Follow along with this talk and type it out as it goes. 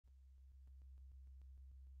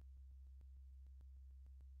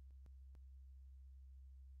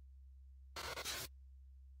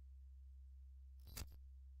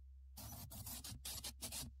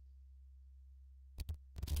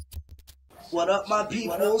What up, my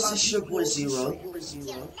peoples? It's your boy Zero.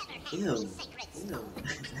 Ew.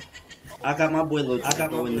 I got my boy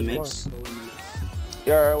Loco in the mix.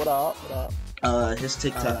 Yeah, what up? What up? His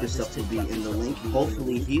TikTok and stuff will be in the link.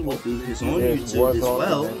 Hopefully, he will do his own YouTube as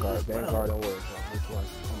well. Vanguard and Warzone. Which one?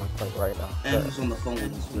 I'm gonna play right now. And he's on the phone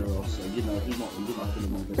with his girl, so you know he won't get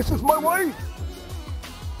him. This is my wife.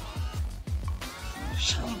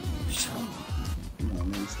 No,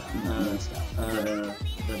 man, stop.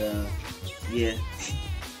 Yeah.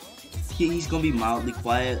 He's gonna be mildly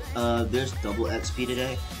quiet. There's double XP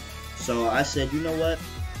today. So I said, you know what?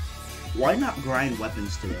 Why not grind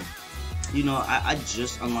weapons today? You know, I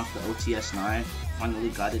just unlocked the OTS 9. Finally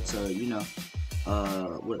got it to, you know,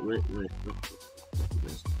 what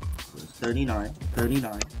 39.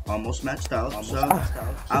 Almost maxed out. So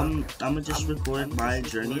I'm gonna just record my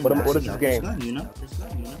journey. What is this game? You know?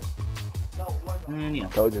 And yeah.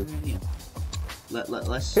 Told you. Yeah.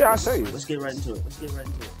 Let's show you. Let's get right into it.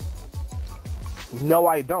 No,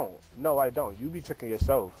 I don't. You be tricking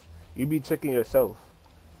yourself.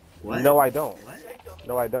 What? No, I don't.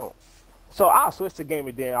 No, I don't. So I'll switch the game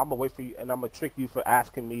and then I'm gonna wait for you and I'm gonna trick you for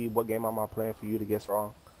asking me what game I'm playing for you to guess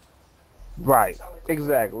wrong. Right.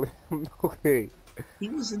 Exactly. Okay. He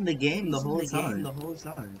was in the game the whole time.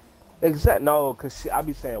 No, cause I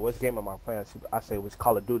be saying which game am I playing? I say which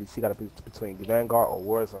Call of Duty. She gotta be between Vanguard or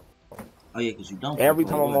Warzone. Oh yeah, cause you don't. Every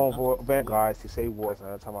time I'm on Vanguard, she say Warzone.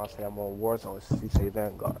 Every time I say I'm on Warzone, she say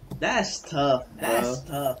Vanguard. That's tough.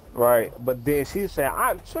 Right, but then she's saying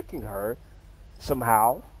I'm tricking her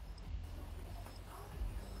somehow.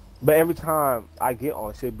 But every time I get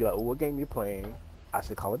on, she'll be like, "Oh, what game you playing?" I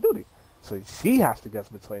say Call of Duty. So she has to guess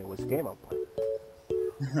between which game I'm playing.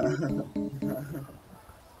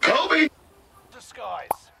 Kobe! Disguise.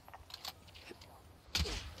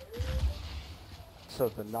 So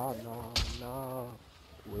the no,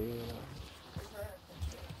 where?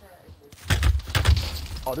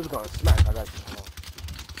 Oh, this is gonna smack. I got you.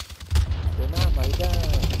 My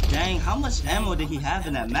God. Dang, how much ammo did he have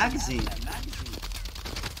in that magazine?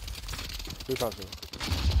 Who's talking?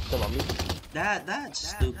 Come on, me. That's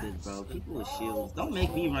stupid, bro. People with shields. Don't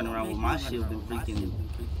make me run around with my shield and freaking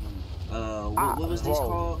what was this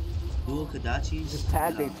called? Dual Kadachis? Just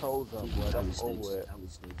tag they toes up, boy. That's over it.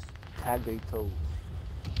 Tag they toes.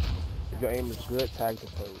 If your aim is good, tag the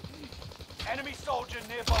toes. Enemy soldier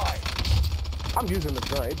nearby. I'm using the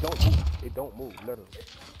gun. It don't move, literally.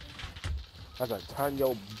 I gotta turn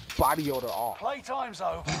your body odor off. Playtime's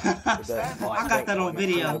over. I got that on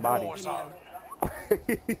video.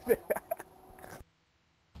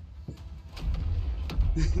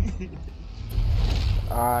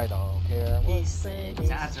 I don't care. He said,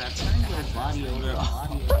 Jaja, turn your body odor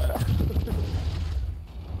off.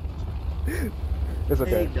 It's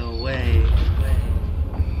okay. Ain't no way.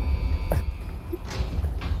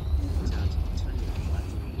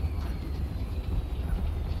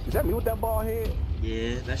 Is that me with that ball head?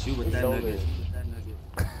 Yeah, that's you with that nugget.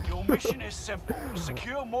 Your mission is simple.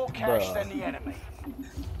 Secure more cash than the enemy.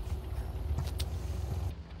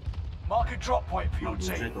 Mark a drop point for your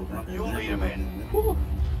team. You'll lead them in.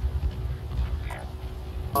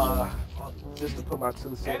 Just to put my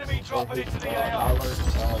 2 cents. Enemy dropping into the AR.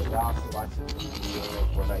 Y'all can watch the video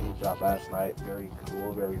for that you dropped last night. Very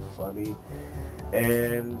cool, very funny.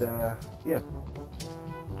 And, yeah.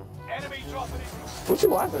 Enemy dropping in. What you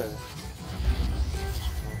watching?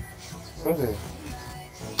 Okay.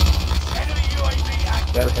 Enemy UAV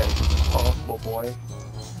active. Okay. Oh, boy.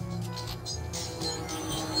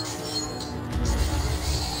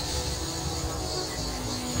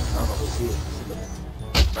 I don't know who he is.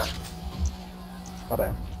 My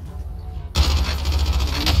bad.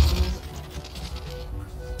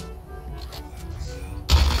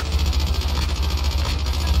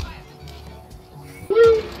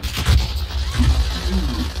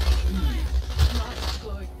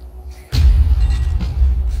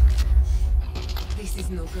 This is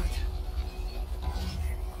no good.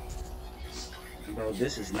 Bro,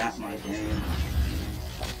 this is not my game.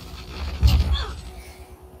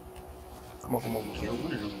 Come on. Kill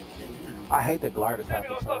one of them. I hate the glider attack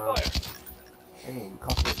the time.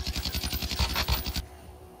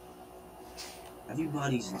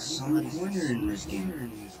 Everybody's in some corner in this game.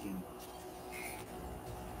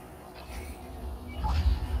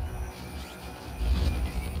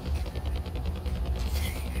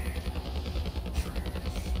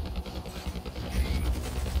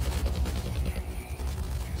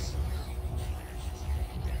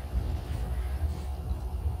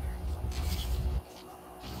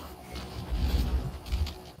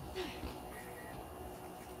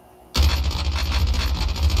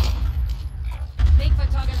 Make for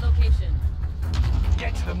target location.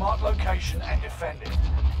 marked location and defend it.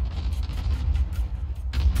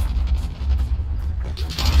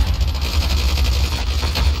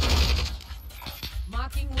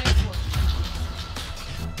 Marking waypoint.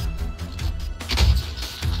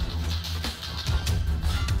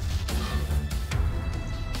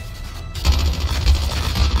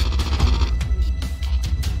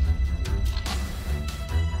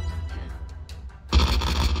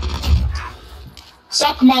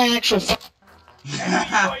 Suck my actual Enemy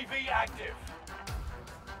UAV active.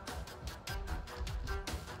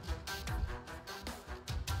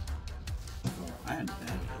 I am bad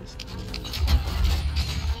at this.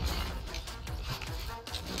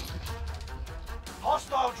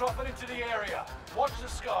 Hostile dropping into the area. Watch the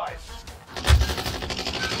skies.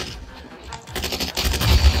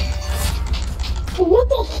 What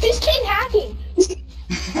the? This kid hacking.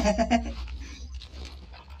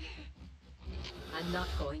 I'm not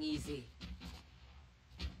going easy.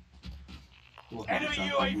 We'll have Enemy to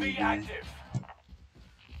jump on UAV you, active.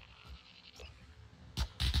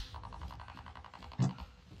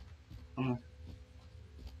 Come on.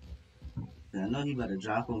 Yeah, I know he better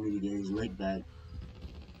drop on me to get his leg back.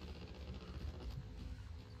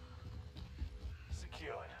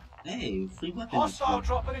 Secured. Hey, free weapon. Hostile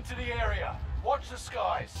dropping into the area. Watch the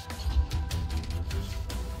skies.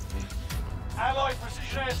 Allied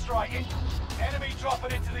precision airstrike in. Enemy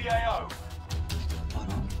dropping into the AO. Hold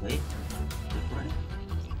on, wait. Wait for it.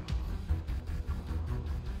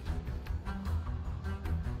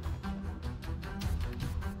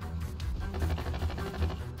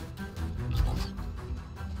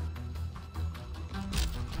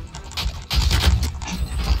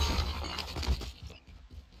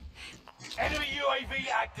 Enemy UAV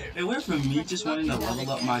active. It went from me just wanting to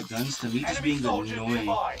level up my guns to me just Enemy being soldier annoying.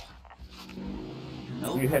 nearby.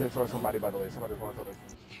 Nope. You headed towards somebody, by the way. Somebody's going towards you.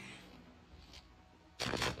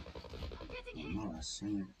 No, I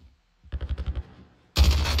seen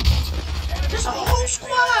Enemy There's a soldier whole in the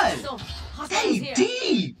squad! So, hostiles Hey, here.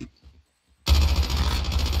 deep! Keep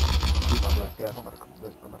my breath. Yeah, I'm about to come.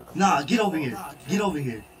 Nah, get over here. Get over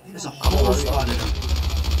here. There's a whole squad of them.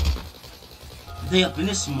 They up in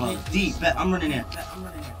this mug. Deep. Bet I'm running in.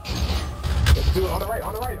 Dude, on the right,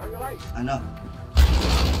 on your right. I know.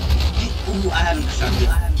 Ooh, I had him shot.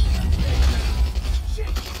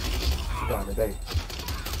 You're dying today.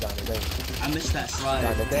 I missed that slide.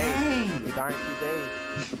 Dying today. Dang. You're dying today.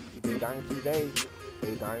 You're dying today.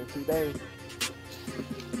 You're dying today.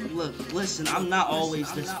 Look, listen, I'm not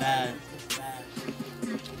always this bad.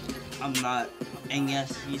 I'm not. And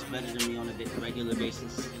yes, he's better than me on a regular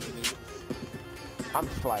basis. I'm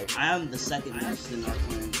slight. I am the second best in our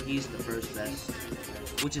clan. He's the first best.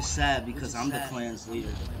 Which is sad because I'm the clan's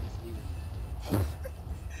leader.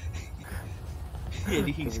 And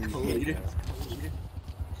he's co-leader.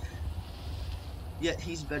 Yet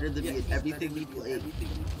he's better than me in everything we played.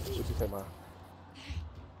 What you say, man?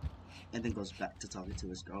 And then goes back to talking to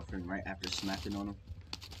his girlfriend right after smacking on him.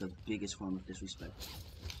 The biggest form of disrespect.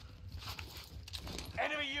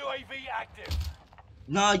 Enemy UAV active.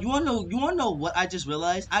 Nah, you wanna know what I just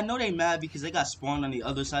realized? I know they mad because they got spawned on the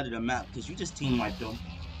other side of the map because you just team wiped them.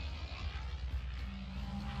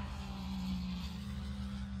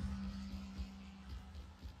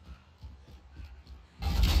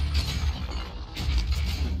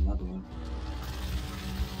 Another one.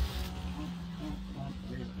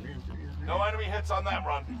 No enemy hits on that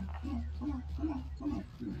run. Come on.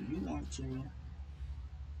 You want to?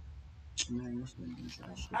 Man, this one is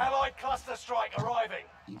trash. Allied cluster strike arriving.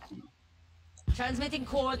 Transmitting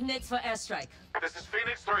coordinates for airstrike. This is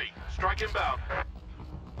Phoenix 3. Strike inbound.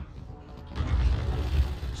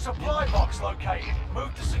 Supply box located.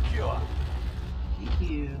 Move to secure. Thank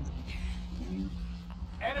you.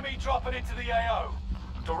 Enemy dropping into the AO.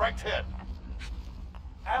 Direct hit.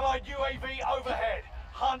 Allied UAV overhead.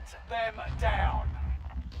 Hunt them down.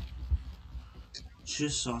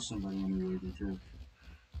 Just saw somebody on the radio too.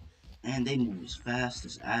 And they move as fast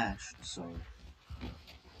as Ash, so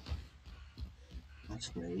that's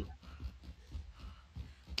great.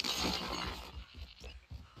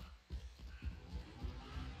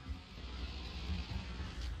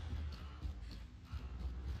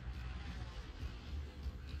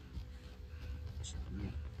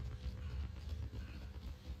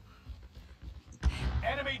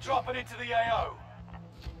 Enemy dropping into the AO.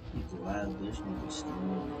 I'm glad this one is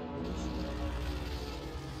still.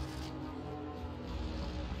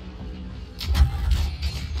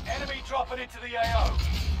 Enemy dropping into the AO.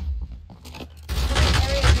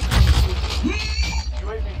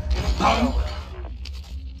 UAV getting power.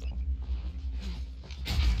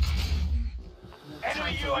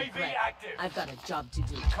 Enemy UAV UAV Right. active. I've got a job to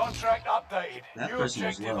do. Contract updated. That New person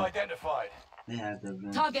was objective low. identified. They had to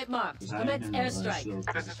have Target marked. Commence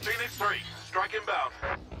airstrike. This is Phoenix 3. Strike inbound.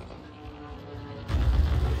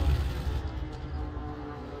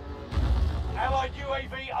 Allied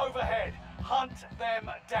UAV overhead. Hunt them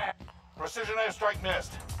down. Precision airstrike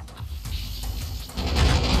missed.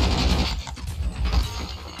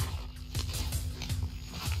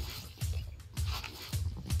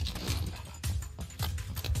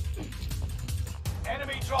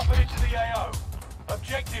 Enemy dropping into the AO.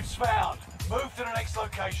 Objectives found. Move to the next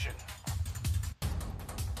location.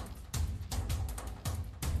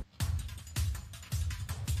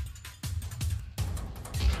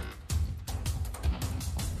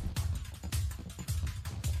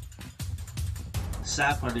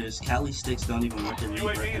 Sad part is Cali sticks don't even work in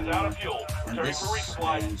rebirth UAV is out anymore. of fuel. And Returning this for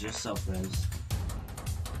resupply. and just self-res.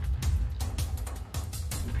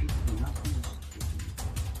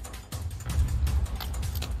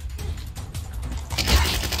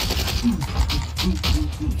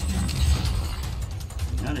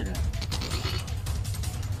 None of that.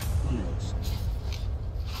 Who knows?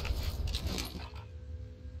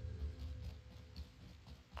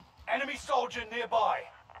 Enemy soldier nearby.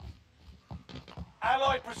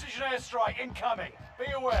 Allied precision airstrike incoming. Be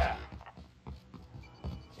aware.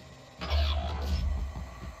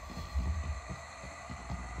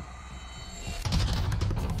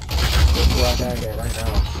 That's where I die at right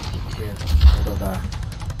now. Yeah, I'm gonna die.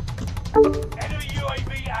 Enemy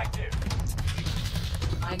UAV active.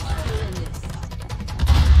 I'm still in this.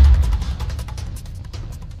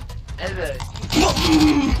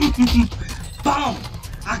 Boom!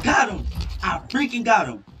 I got him! I freaking got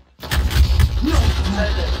him!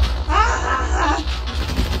 Ah!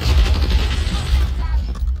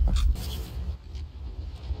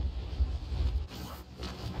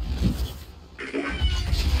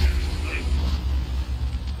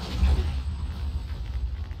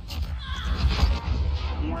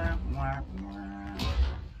 Wah, wah, wah.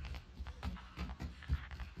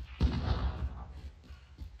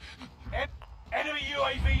 Enemy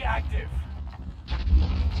UAV active.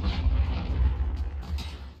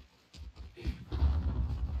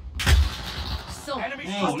 So, Enemy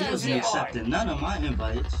Dang, he soldier wasn't nearby. accepting none of my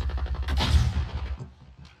invites.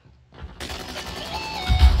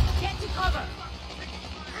 get to cover.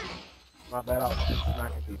 My bad, I was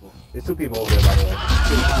smacking people. There's two people over there, by the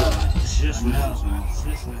way. It's just now, man. It's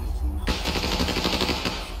just now.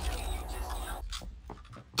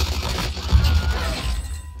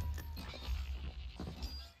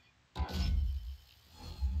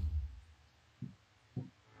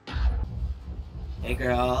 Hey,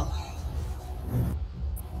 girl.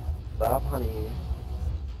 Stop, honey.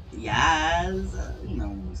 Yes. No,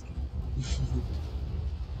 I'm just kidding.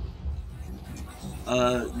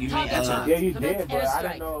 You may enter. Yeah, you Commence did, but I airstrike.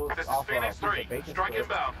 didn't know This is off Phoenix 3. bacon Strike square.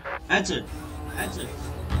 inbound. Enter. Enter.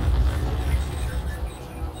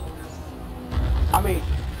 I mean,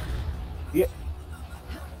 yeah,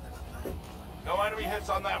 No enemy hits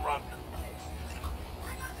on that run.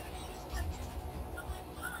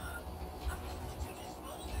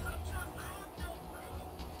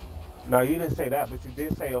 no, you didn't say that, but you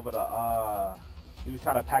did say over the, you was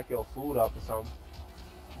trying to pack your food up or something.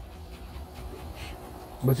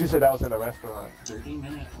 But you said that was in a restaurant.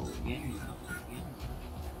 30-minute whole game.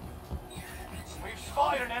 We've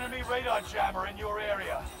spotted an enemy radar jammer in your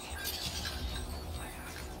area.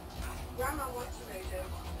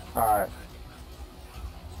 Alright.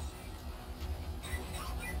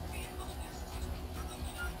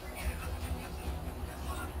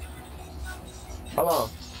 Hold on.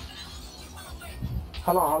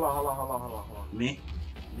 Hold on. Me?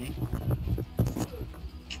 Me?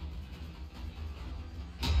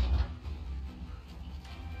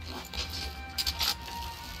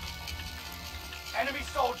 Enemy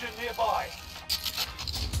soldier nearby.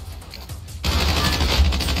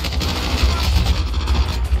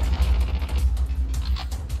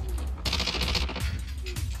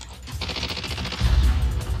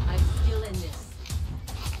 I'm still in this.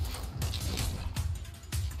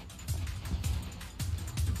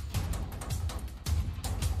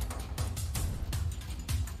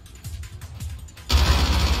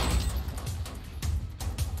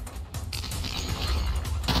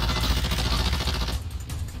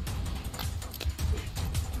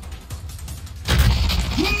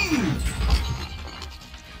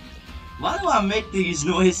 Why do I make these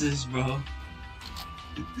noises, bro?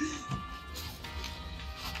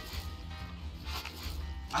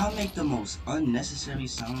 I make the most unnecessary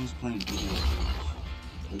sounds playing video games.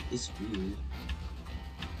 Like, it's weird.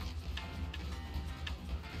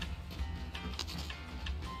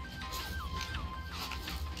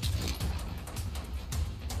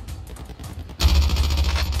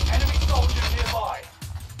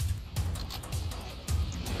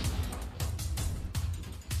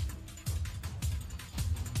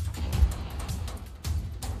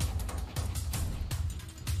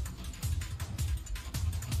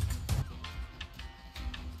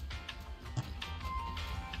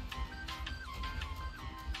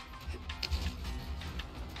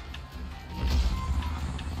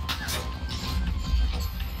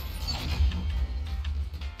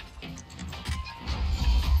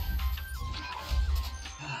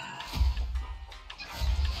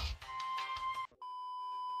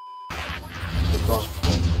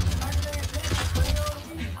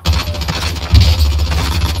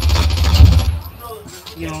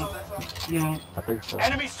 Yeah. I think so.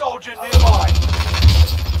 Enemy soldier nearby.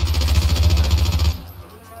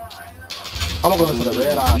 I'm gonna go to the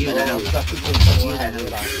red eye. Yeah, that helps.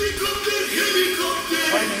 Red eye.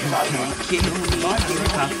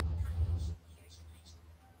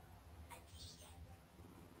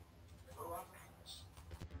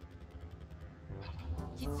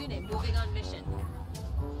 Kitsune moving on mission.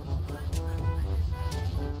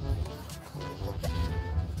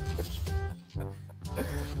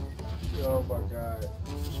 Oh my god.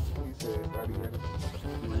 He said, "Buddy, man."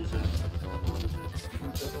 What is that?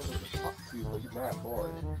 You mad boy.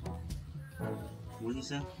 What did he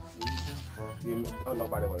say? What did he say? You know,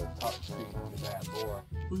 nobody want to talk to you, you mad boy.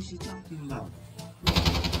 Who's he talking about?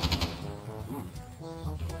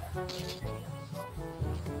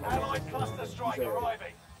 Allied cluster strike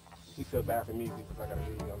arriving. He feel bad for me because I gotta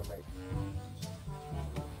leave you on the make.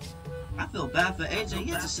 I feel bad for AJ.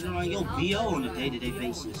 He has to sit around your BO on a day-to-day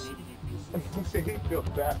basis. He said he feel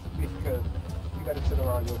bad for me because you gotta sit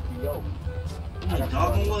around your PO. Hey,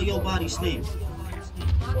 dog, and where your body stink.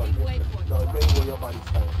 Marking waypoint. No, they where your body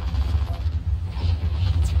stands.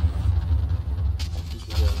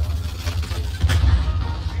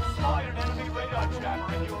 Spotted an enemy radar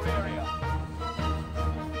jammer in your area.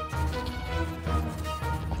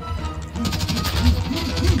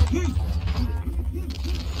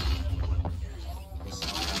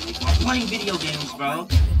 I'm playing video games, bro.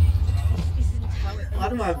 Isn't how it Why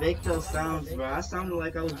do I make those sounds, bro? I sounded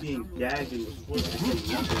like I was being gagged and was forced to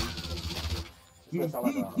say nothing. You sound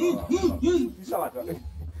like a. You sound like a.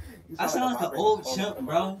 I sound like an old chimp,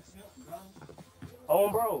 bro. Oh,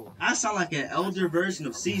 bro. I sound like an elder version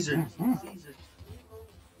of Caesar. No.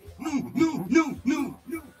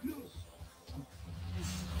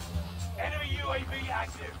 Enemy UAV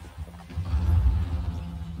active.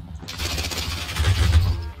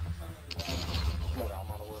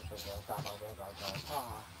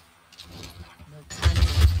 No time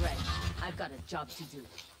to regret. I've got a job to do.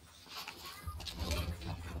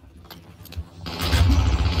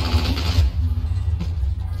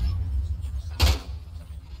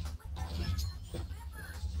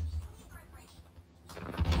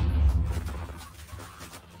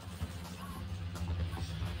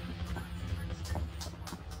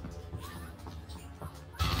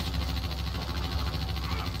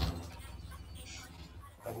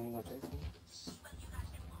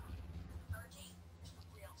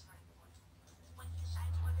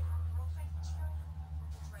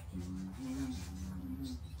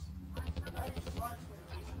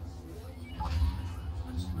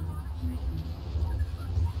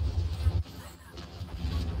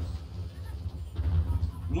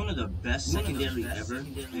 One of the best secondary ever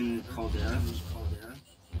in Caldera.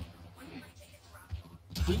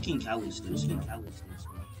 Freaking Cali sticks, bro.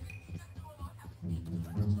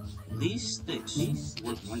 These sticks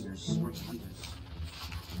work wonders.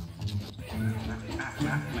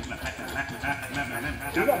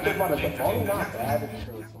 You got to about the phone, not bad.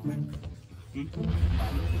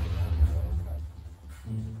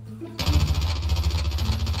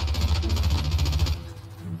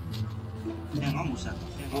 Damn, I almost had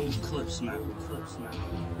the whole clip smack.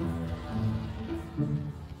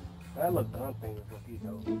 That look gun thing is what he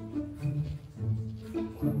knows.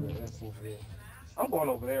 I'm going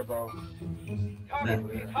over there, bro.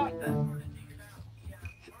 I'm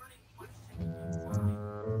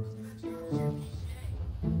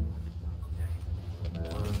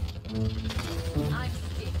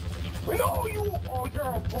STIX. We know you are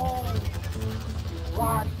your ball.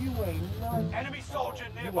 Rod, you ain't nothing. Enemy soldier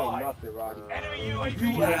You ain't nearby. nothing, Roddy. Enemy You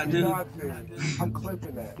UAV Yeah, active. dude. nothing. I'm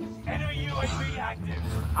clipping that. Enemy UAV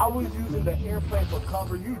active. I was using the airplane for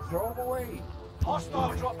cover. You drove away.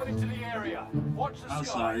 Hostile dropping into the area. Watch the I'm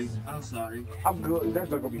skies. sorry. I'm good. That's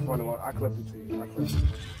not gonna be funny one. I clipped it to you. I clipped it.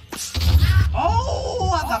 Oh,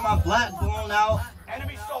 I got my black blown out.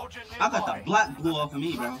 Enemy soldier I nearby. got the black blew off of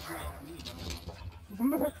me, bro.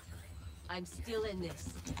 I'm still in this.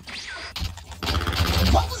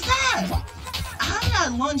 What was that? How did I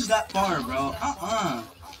lunge that far, bro?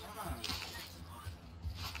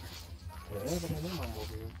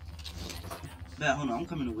 Bet, hold on, I'm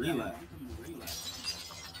coming to where you at.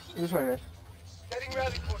 This right here. Getting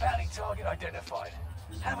ready for bounty target identified.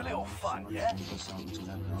 Have a little fun, yeah?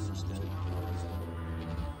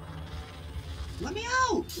 Let me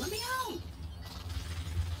out!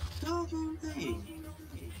 Doggone thing.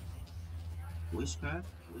 Voice crack.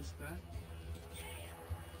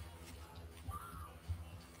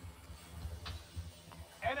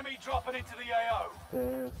 Enemy dropping into the AO.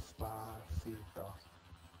 Despacito.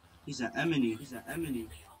 He's an Emily.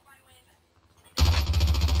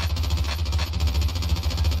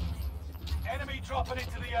 dropping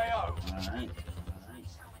into the AO. Alright.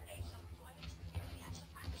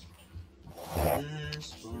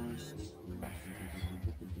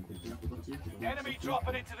 Enemy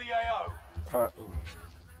dropping into the AO.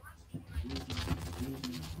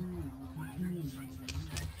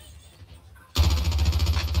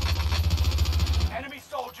 Enemy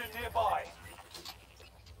soldier nearby.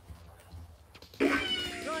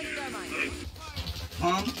 Throwing thermite.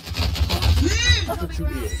 That's what you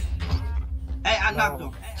did. Hey, I knocked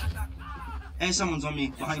him. Hey, someone's on me.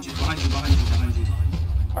 Behind you.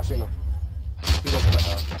 I seen him. He's over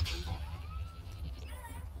there.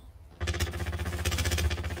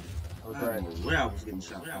 Where I was getting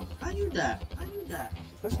shot from. How you die?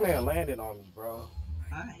 This man landed on me, bro.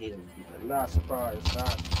 I hate him. Not surprised.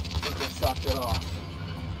 Not just shocked at all.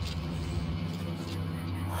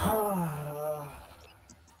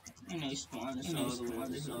 And they spawned us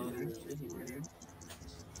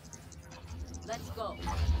Let's go.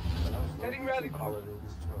 Getting ready.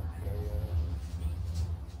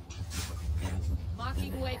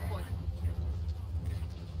 Marking waypoint.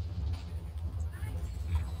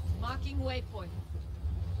 Marking waypoint.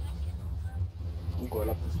 I'm going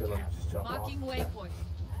up the ceiling. Just jump off. Marking waypoint.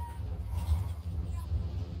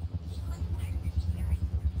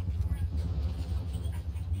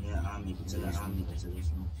 Yeah, I'll make it to this one.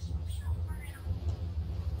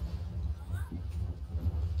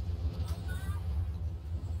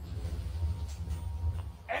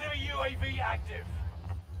 Enemy UAV active.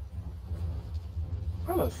 I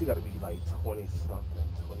don't know, she gotta be like 20 something,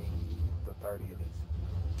 20 to 30 at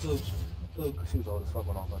least. Look, she was old as fuck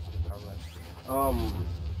when all that shit happened. I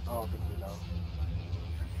don't think you know.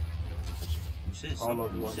 You said I don't know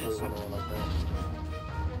if you want to do something like that.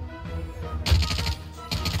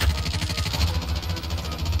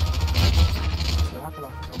 How can I?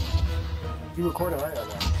 You recording right now?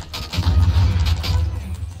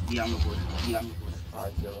 Yeah, I'm recording.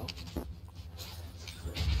 Alright, zero.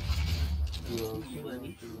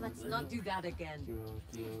 Let's not do that again.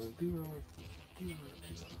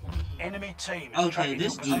 Enemy team is Okay, tracking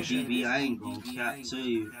this your position. DGB, I ain't gonna cap to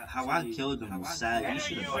you. How I killed him was sad. You Enemy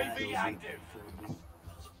should have UAV killed me. active.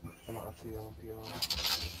 I'm not see on PO.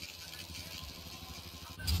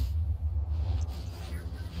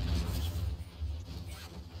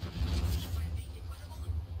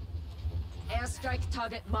 Airstrike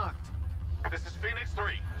target marked. This is Phoenix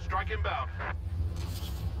 3. Strike inbound.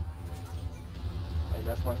 Hey,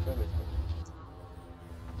 that's my favorite.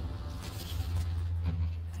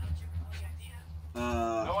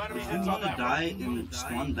 No enemy If hits you on wanna that die and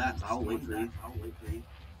spawn back, I'll wait for you.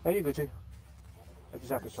 Hey, you good, Chief? I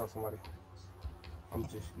just have to show somebody. I'm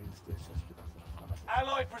just use this just because.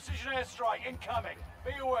 Allied precision airstrike incoming.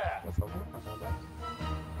 Be aware. That's okay. I know that.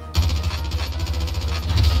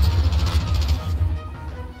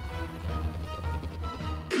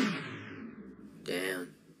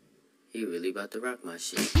 Damn, he really about to rock my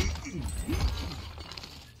shit.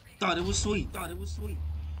 Thought it was sweet.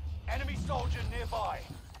 Enemy soldier nearby.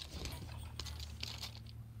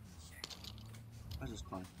 I just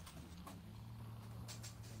caught.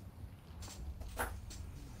 That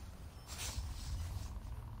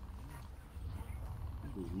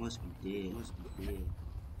dude must be dead.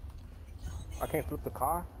 I can't flip the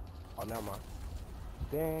car? Oh, never mind.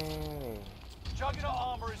 Dang. Juggernaut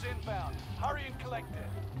armor is inbound. Hurry and collect it.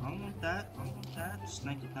 I don't want that.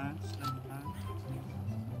 Snipe the time.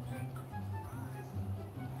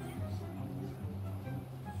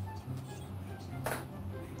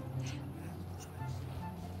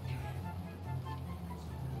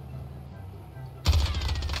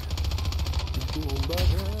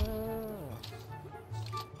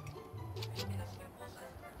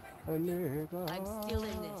 I'm still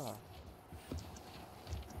in this.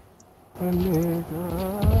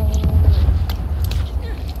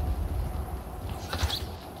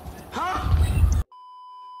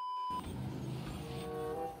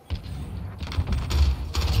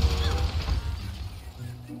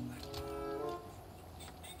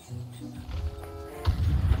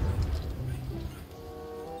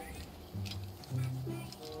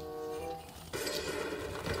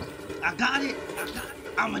 I got it.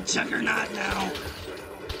 I'm a juggernaut now.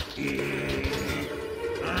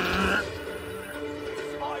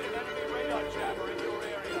 Spotted an enemy radar jammer in your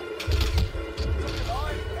area. Look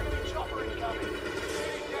alive, enemy chopper incoming.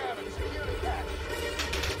 Shoot it down and secure the cache.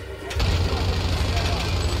 Enemy chopper in the AO.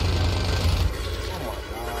 Oh my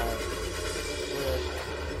god.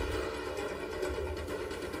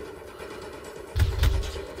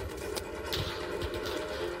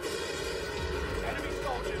 Enemy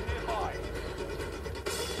soldier nearby.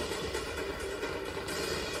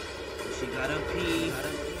 She got Gotta pee.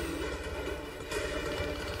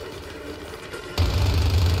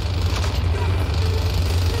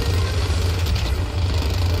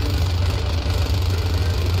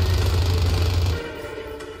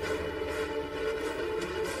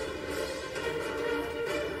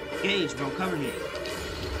 Gage, bro, cover me.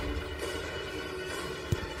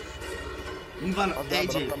 We about to,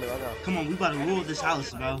 AJ, come on, we about to rule this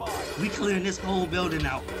house, bro. We clearing this whole building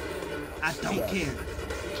out. I don't care.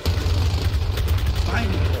 Find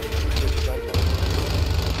me.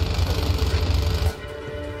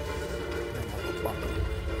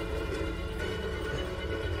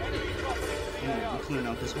 Yeah, we're clearing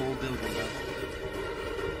out this whole building, bro.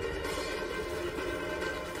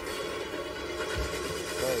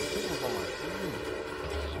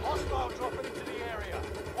 Hostile dropping into the area.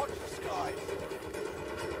 Watch the skies.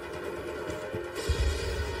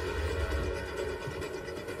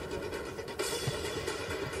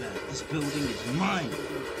 This building is mine.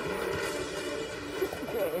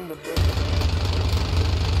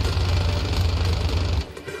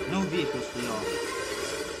 No vehicles for y'all.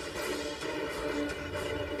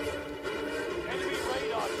 Enemy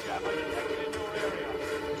radar jammer detected in your area.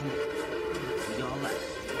 Come on. Where y'all at?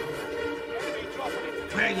 Enemy dropping into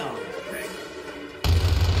the Where area. y'all?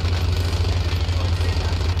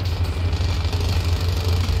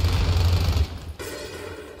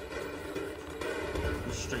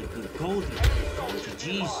 You straight good golden.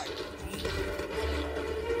 Jeez.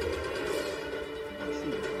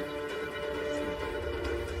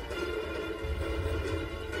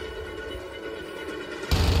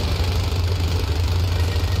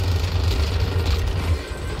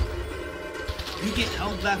 You get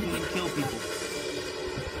held back when you kill people.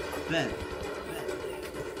 Bet.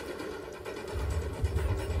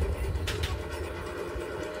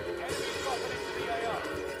 Enemy dropping into the AR.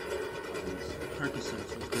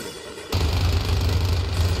 Percocets was good.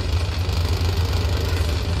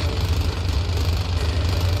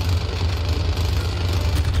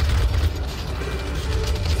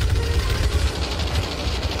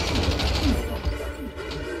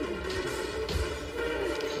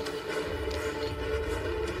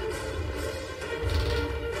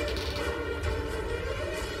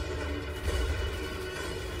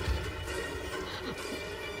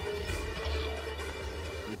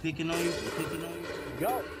 They picking on you? They picking on you?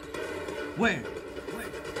 Go. Where?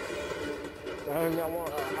 I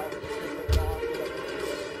want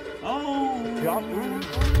Oh! Yup.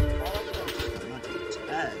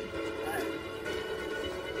 Tag.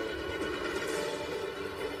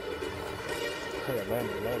 Hey, land.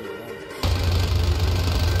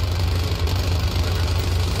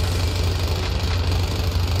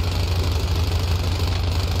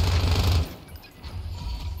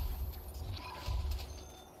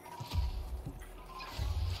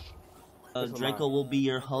 Draco will be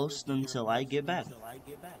your host until I get back.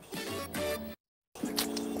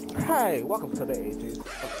 Hi, welcome to the AJ's.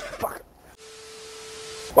 Fuck.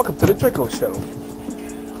 Welcome to the Draco Show.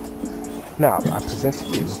 Now, I present to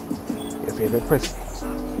you your favorite person.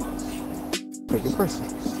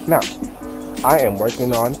 Now, I am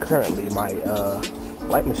working on currently my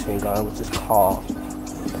light machine gun, which is called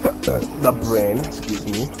the Bren. Excuse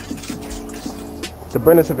me. The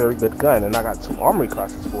Bren is a very good gun, and I got 2 armory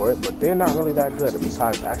classes for it, but they're not really that good.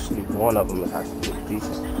 Besides, actually, one of them is actually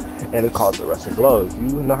decent, and it's called the Rusted Glow. If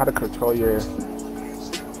you know how to control your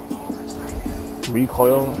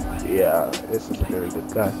recoil, yeah, this is a very good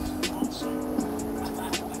gun.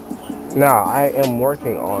 Now, I am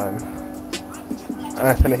working on,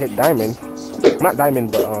 I'm gonna hit Diamond, not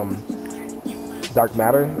Diamond, but Dark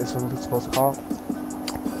Matter is what it's supposed to call.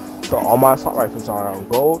 So all my assault rifles are on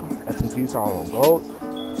gold, SMGs are on gold,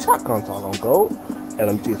 shotguns are on gold,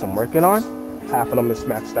 LMGs I'm working on, half of them is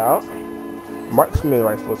maxed out, marksman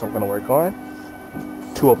rifles I'm gonna work on,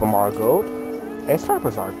 2 of them are gold, and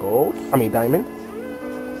snipers are gold, diamond,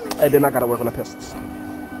 and then I gotta work on the pistols.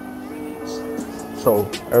 So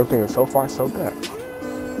everything is so far so good.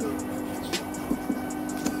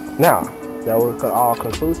 Now, that will all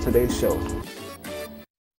conclude today's show.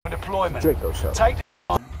 Deployment. Draco Show. Take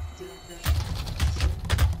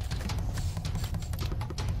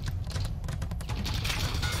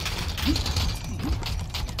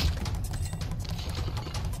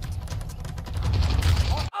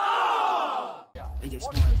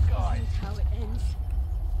Watch the skies. How it ends.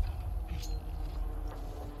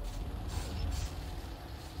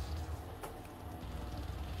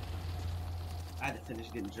 I had to finish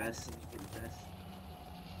getting dressed.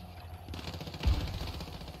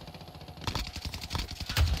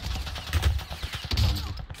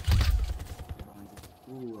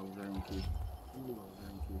 Ooh, I was very cute.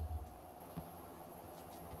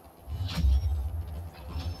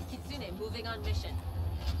 unit moving on mission.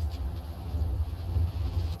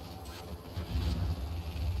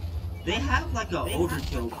 They have like an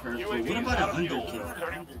overkill perk, but what UAV about out an of fuel.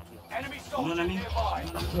 underkill? Enemy You know what I soldier mean? nearby.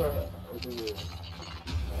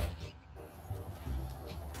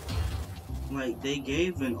 Like, they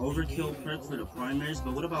gave an overkill perk for the primaries,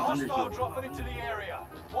 but what about Hostile underkill? dropping into the area.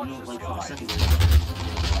 You Watch know, the like for the sky. secondary.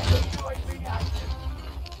 UAV active.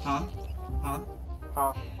 Huh? Huh?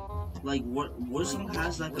 Huh? Like, Warzone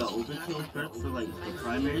has like an overkill perk for like the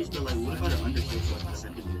primaries, but like, what about an underkill for like the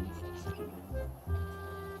secondaries?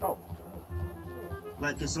 Oh.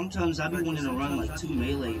 Like, cause sometimes I be wanting to run like 2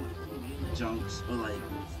 melee junks, or like,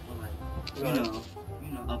 you know,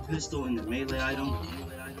 a pistol in the melee item.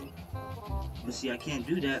 But see, I can't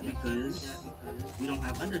do that because we don't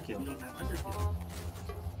have underkill.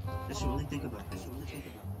 I should really think about that.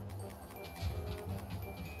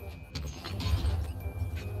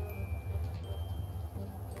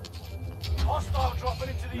 Hostile dropping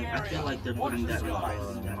into the Like, I area. feel like they're Watch putting the that in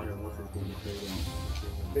skies. Modern Warfare thing if they don't.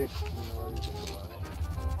 Bitch.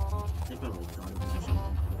 They probably like thought of it or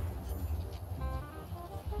something.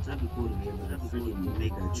 So that'd be cool to be able to freaking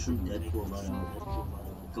make a true Deadpool out of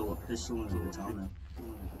go a pistol and a katana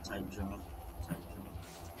type jump.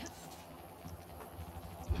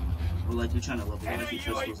 Or like you're trying to level up Enemy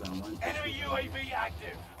your pistols at once. Enemy UAV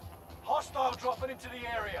active. Hostile dropping into the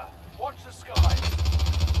area. Watch the skies.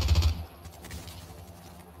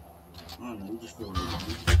 I don't know, you just feel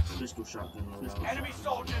like pistol shotgun loadout. Enemy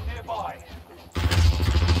soldier nearby.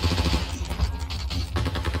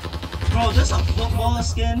 Bro, that's a football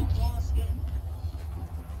skin?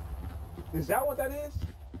 Is that what that is?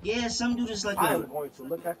 Yeah, some dude is like I a... am going to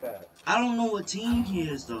look at that. I don't know what team he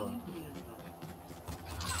is though.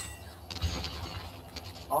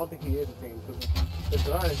 I don't think he is a team because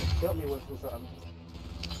the guy helped me with something.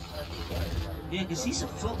 Yeah, cause he's a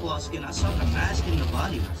football skin. I saw the mask in the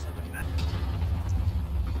body.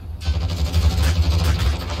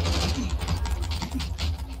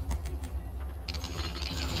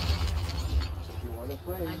 You want to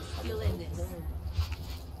play? I'm still in this.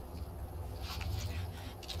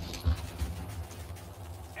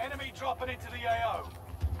 Enemy dropping into the AO.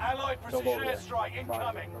 Allied Don't go precision there. airstrike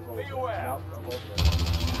incoming. Don't go Be there. aware. Nope, don't go there.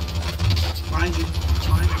 Find you.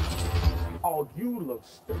 Oh, you look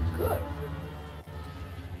still good.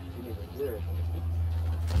 You need a good.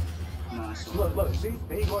 Nah, so Look, see?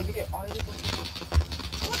 There you go again. Oh,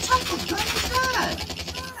 what type of gun is that?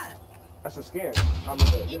 that's a skin. I'm a,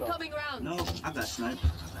 you know, Incoming round. No, I got sniped.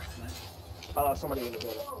 somebody in the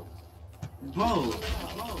building. Bro,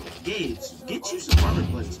 Gage, get you some armor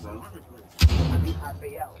plates, bro. I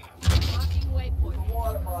pay out. Marking waypoint.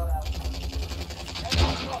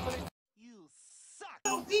 Enemy dropping into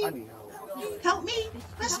Help I me! need help. Help me!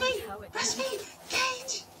 Press me! Press me!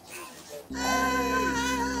 Gage! Ah!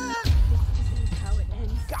 This isn't how it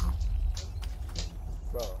ends.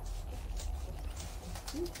 Bro,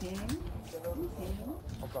 You can.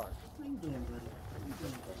 I'm sorry. How you doing, buddy?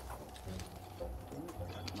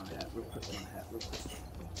 My hat, real quick,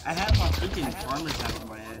 I have my freaking farmer's hat on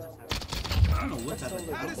my head. I don't know what type of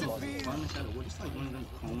hat. I don't know if it's farmer's hat or what. It's like one of them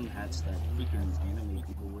cone hats that freaking anime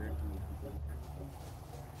people wear.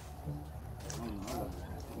 I don't know.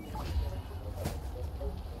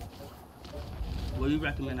 What do you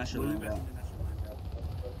recommend I should learn about?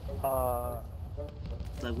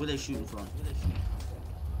 Like, where they shooting from?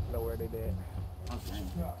 Know where they did. Okay.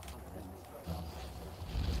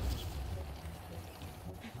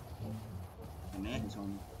 The man told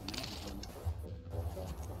me.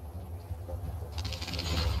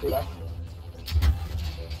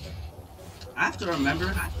 I have to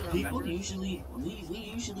remember, people usually, we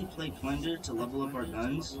usually play plunder to level up our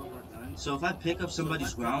guns. So if I pick up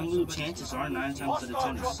somebody's ground loot, chances are 9 times out of 10 hostile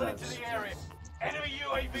it dropping into sucks. the area. Enemy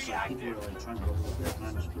It's UAV like people active. are like trying to level up their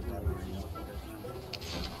guns.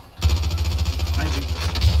 Thank you.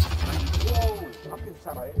 Whoa! I'm getting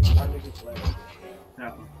shot by any. I think it's later.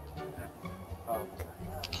 Yeah.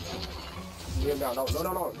 Kneel down. No.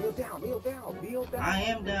 Kneel down. I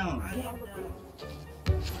am down.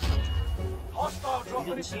 Hostile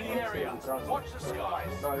dropping into the area. Watch the skies.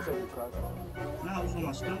 No, it's okay. No, I was on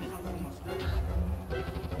my stomach.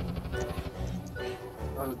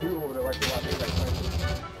 There's a dude over there right there. I think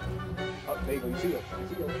that's oh, there you go. You see him.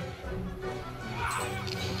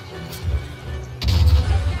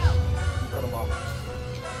 Cut him off.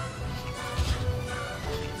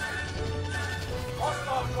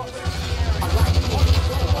 Hostile dropping into the area.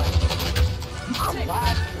 I'm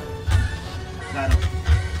live. Got him.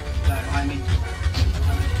 Got behind me.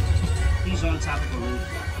 He's on top of a roof.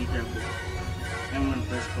 Be careful. And we're in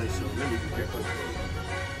first place, so really be careful.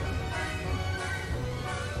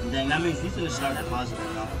 Dang, that means we finna start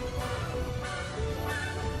depositing now.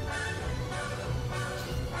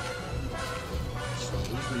 So we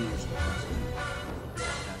finna use depositing.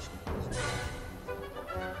 Cash deposit.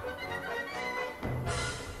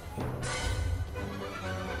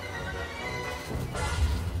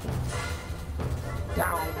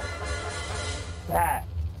 Down. That.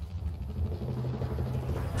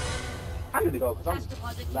 I need to go because Cash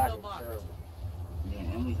deposit I'm kilo lagging marked. terrible. Yeah,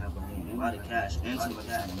 and we have a lot of cash and some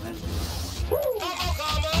cash.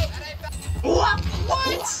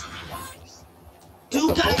 What?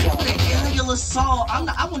 Dude got hit with an aerial assault.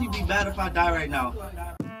 I wouldn't even be bad if I die right now.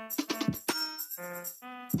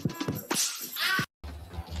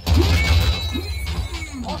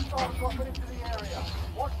 Hostiles dropping into the area.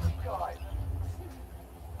 Watch the skies.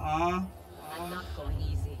 I'm not going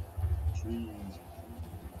easy. Jeez.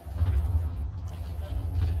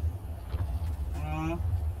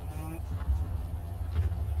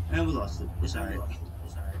 And we lost it. It's alright.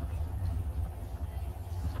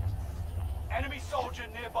 Enemy soldier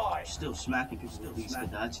nearby. Still smacking people with these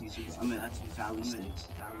Kadachis. I mean, that's Cali sticks.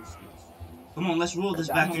 Come on, let's roll this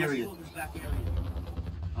back area.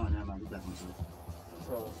 Oh, never mind. We're back into it.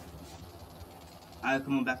 Alright,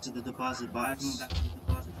 come on back to the deposit box.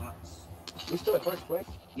 We still at first place?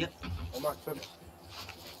 Yep. I'm not tripping.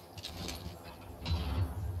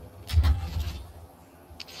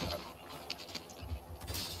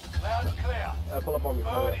 Loud and clear. Pull up on me.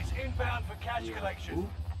 Bird is inbound for cash collection.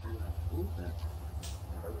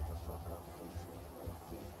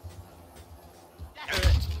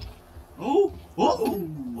 Ooh, oh,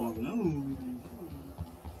 oh, no.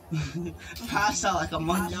 I sound like a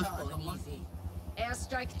monkey. Not going easy.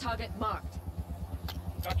 Airstrike target marked.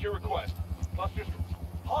 Got your request. Clusters.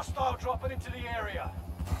 Hostile dropping into the area.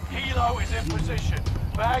 Helo is in position.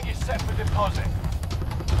 Bag is set for deposit.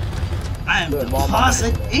 I am Good,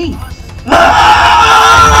 depositing. UAV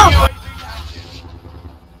active.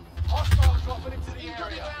 Hostile dropping into the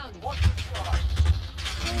Incoming area. round. Watch the sky.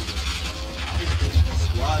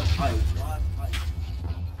 Squad fight.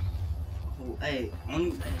 Oh, hey,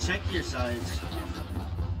 check your sides.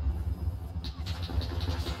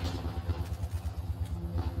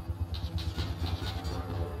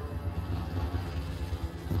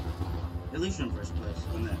 At least you're in first place.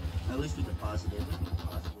 At least we deposited.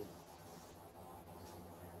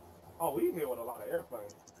 Oh, we here with a lot of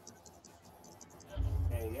airplanes.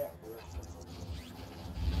 And yeah,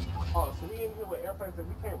 oh, so we in here with airplanes that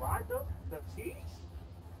we can't ride them? The STIX?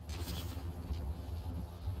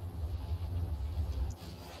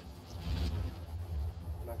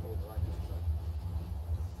 I'm not going to ride this stuff.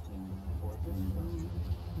 Or this stuff.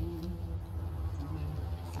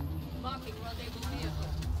 Marking rendezvous vehicle.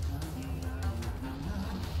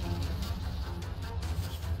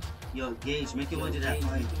 Yo, Gage, make your way to that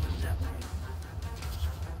plane.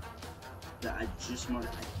 That I just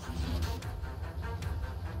marked.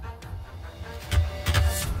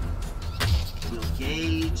 Yo,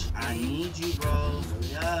 Gage, I need you, bro.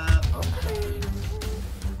 Hurry up.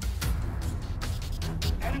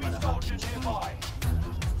 Enemy soldier nearby.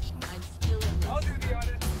 I'm still in this. I'll do the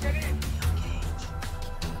honors. Get in.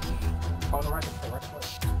 Oh, the right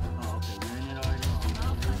place. Oh, okay, you're in it already.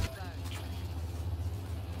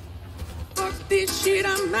 Fuck this shit,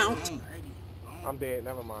 I'm out. I'm dead,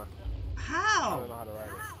 never mind. I How? don't know how to write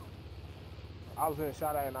it. I was in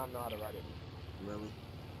shot at and I don't know how to write it. Really?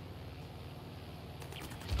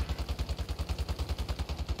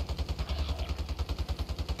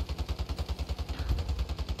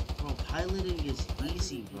 Bro, piloting is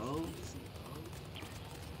easy, bro.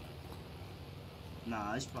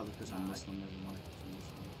 Nah, it's probably because I'm Muslim. Never mind.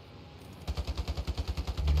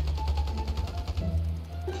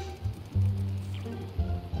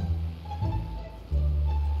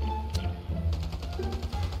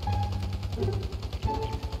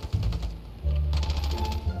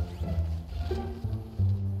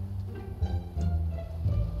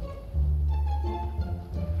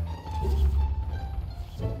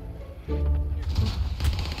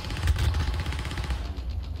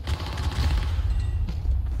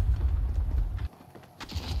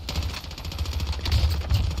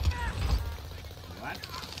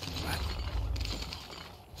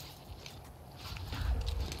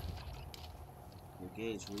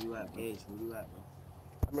 Gage, where you at, bro?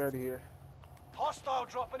 I'm already here. Hostile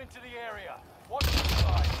dropping into the area. Watch the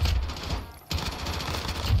sky.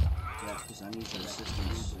 Yeah, because I need your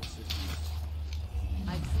assistance.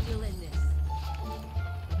 I'm still in this.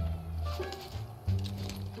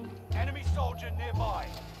 Enemy soldier nearby.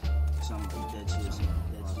 Sound like dead cheers.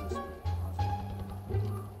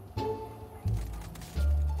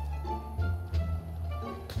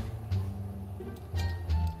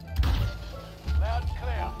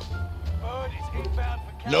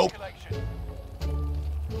 cash Nope. collection.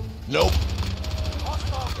 Nope.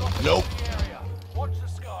 Hostile dropping Nope. into the area. Watch the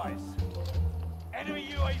skies. Enemy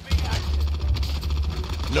UAV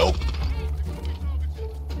active. Nope.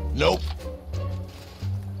 Nope.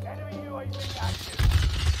 Enemy UAV active.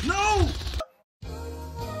 No!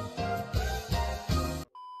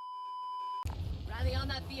 Rally on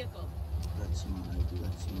that vehicle. That's my idea.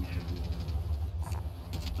 That's my idea.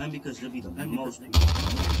 And because there'll be the most.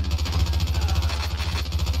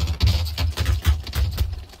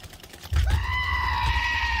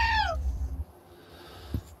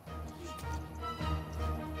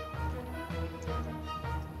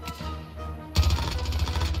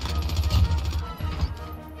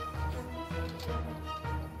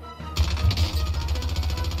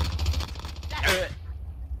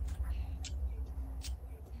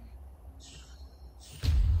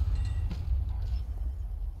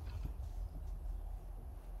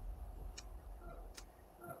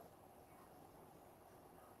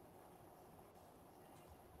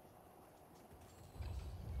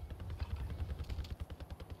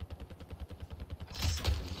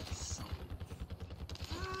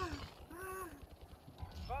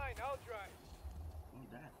 Fine, I'll drive. Oh,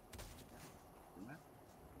 that.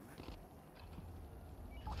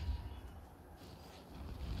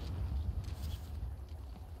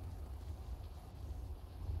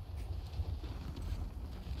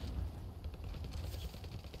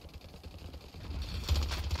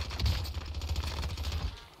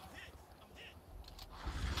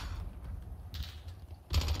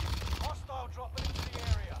 Hostile dropping into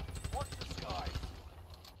the area. Watch the skies.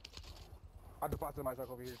 I deposited my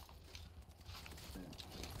truck over here.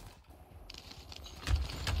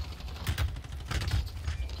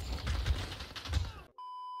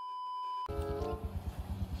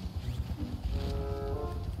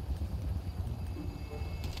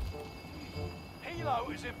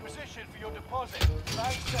 Helo is in position for your deposit.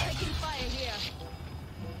 Stay set. Taking fire here.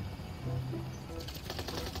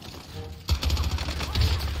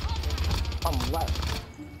 I'm left.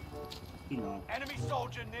 You know. Enemy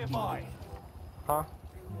soldier nearby. Huh?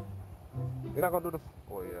 You're not gonna do the.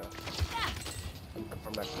 Oh yeah. Let me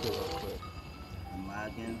confirm that kill real quick. I'm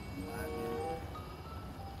lagging.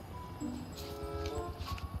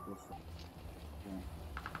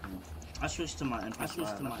 I switched to my MP5. I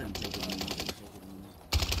couldn't take it anymore.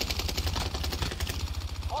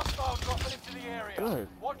 Hostile dropping into the area. Good.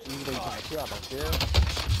 Watch the You ain't trying to skies. kill out there.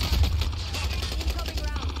 Incoming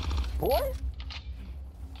round. Boy!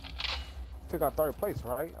 Took out third place,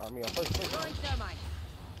 right? I mean, first place. Throwing thermite.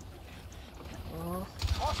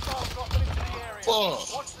 Hostile dropping into the area.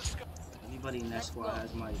 Fuck. Watch the skies. Anybody in that squad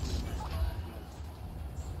has mics.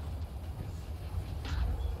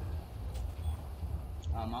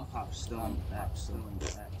 I'm pop still in the back.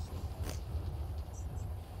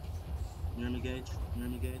 You hear me,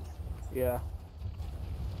 Gage? Yeah.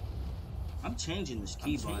 I'm changing this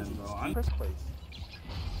keybind, bro. I'm First place.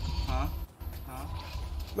 huh?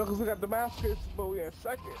 No, because we got Damascus, but we in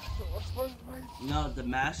second. So what's first place? No,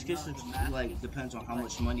 Damascus is like depends on how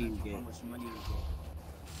much money you get.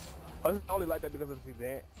 I only like that because of the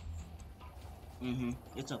event.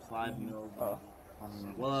 It's a 5 mil. Oh.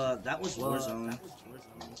 Well, that was Warzone.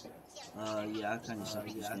 Yeah, I kind of suck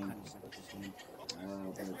at this game.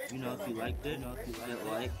 But you know, if you liked it, hit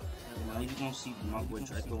like. You know, you're gonna see my boy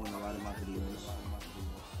Draco in a lot of my videos.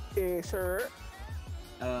 Yeah, sure.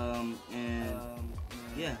 And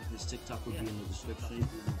yeah, his TikTok will be in the description.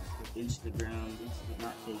 Instagram,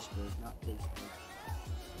 not Facebook.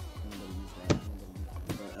 Nobody use that.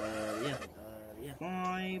 But yeah.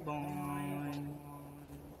 Bye.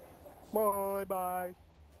 Bye bye.